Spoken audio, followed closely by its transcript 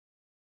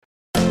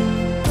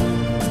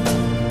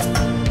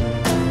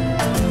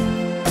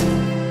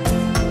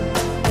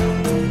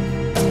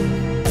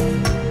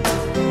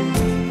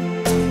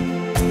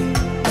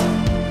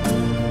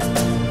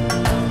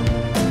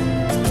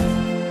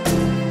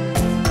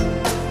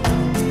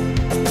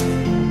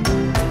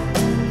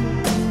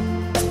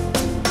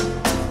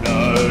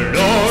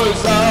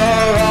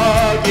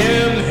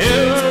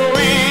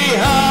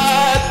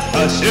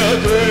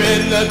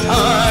the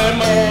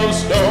time of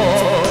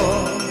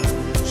storm.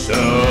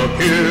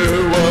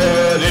 Secure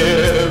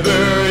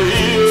whatever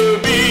you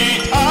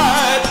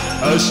betide,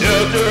 a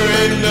shelter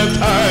in the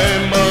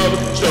time of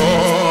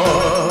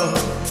storm.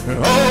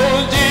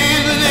 Oh,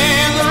 Jesus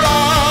is a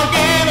rock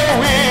in a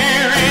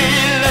weary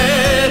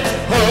land,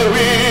 a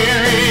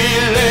weary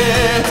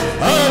land,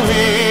 a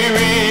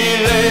weary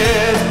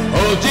land.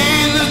 Oh,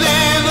 Jesus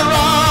is a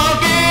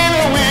rock in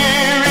a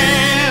weary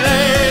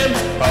land,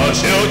 a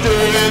shelter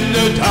in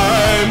the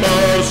time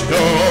of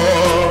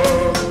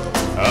storm.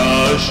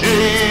 A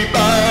shade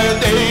by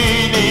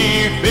day,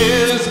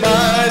 defense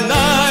by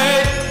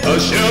night, a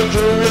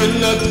shelter in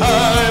the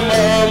time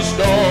of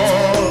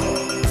storm.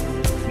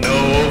 No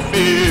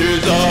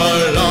fears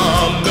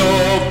alarm, no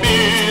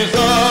fears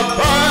of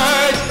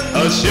pride,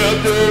 a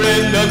shelter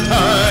in the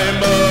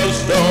time of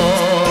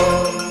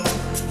storm.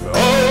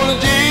 Oh,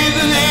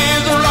 Jesus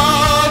is a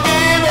rock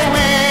in a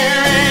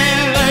weary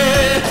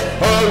land,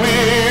 a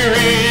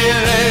weary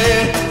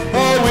land,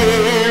 a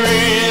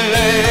weary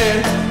land.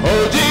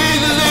 Oh,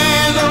 Jesus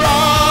is a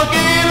rock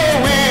in a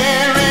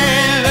weary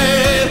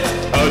land,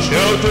 a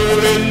shelter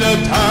in the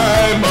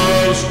time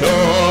of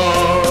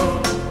storm.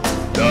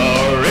 The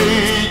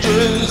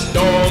raging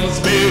storms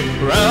may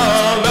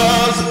round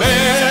us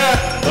bear,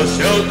 a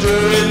shelter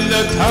in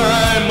the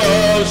time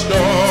of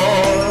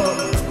storm.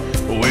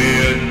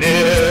 We'll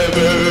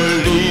never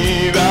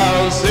leave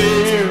our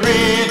safe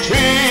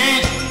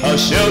retreat, a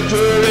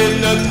shelter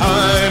in the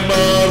time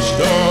of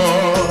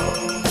storm.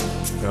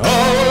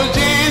 Oh,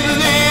 Jesus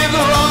is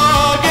a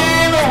rock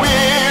in a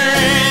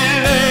weary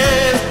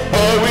land,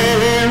 a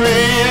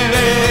weary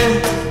land,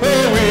 a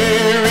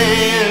weary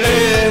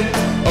land.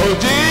 Oh,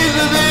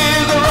 Jesus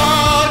is a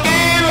rock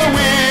in a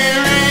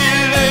weary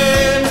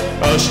land,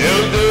 a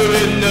shelter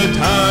in the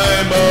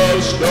time of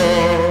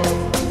storm.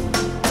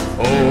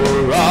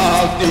 Oh,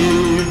 rock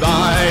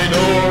divine,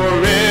 oh,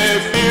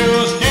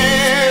 refuge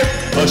dear,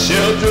 a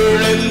shelter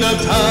in the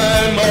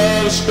time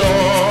of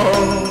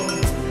storm.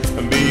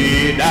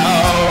 Be thou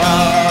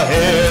our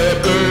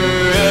helper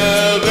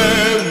ever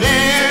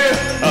near,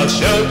 a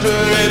shelter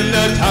in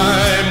the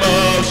time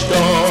of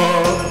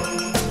storm.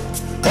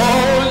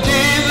 Oh,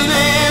 Jesus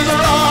is a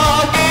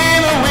rock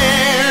in a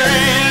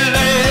weary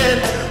land,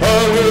 a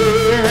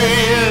weary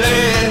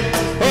land,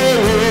 a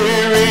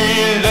weary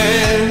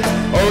land.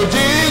 Oh,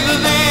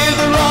 Jesus is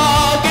a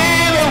rock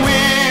in a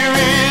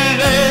weary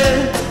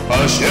land, a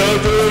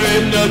shelter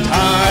in the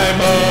time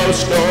of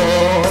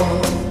storm.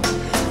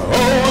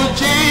 Oh,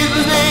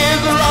 Jesus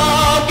is a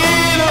rock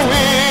in a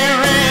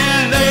weary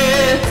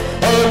land,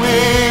 a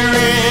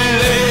weary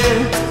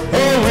land,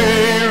 a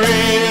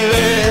weary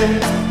land.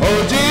 Oh,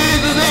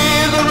 Jesus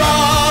is a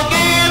rock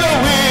in a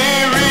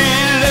weary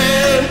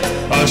land,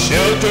 a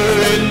shelter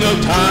in the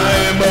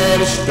time of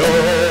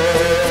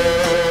storm.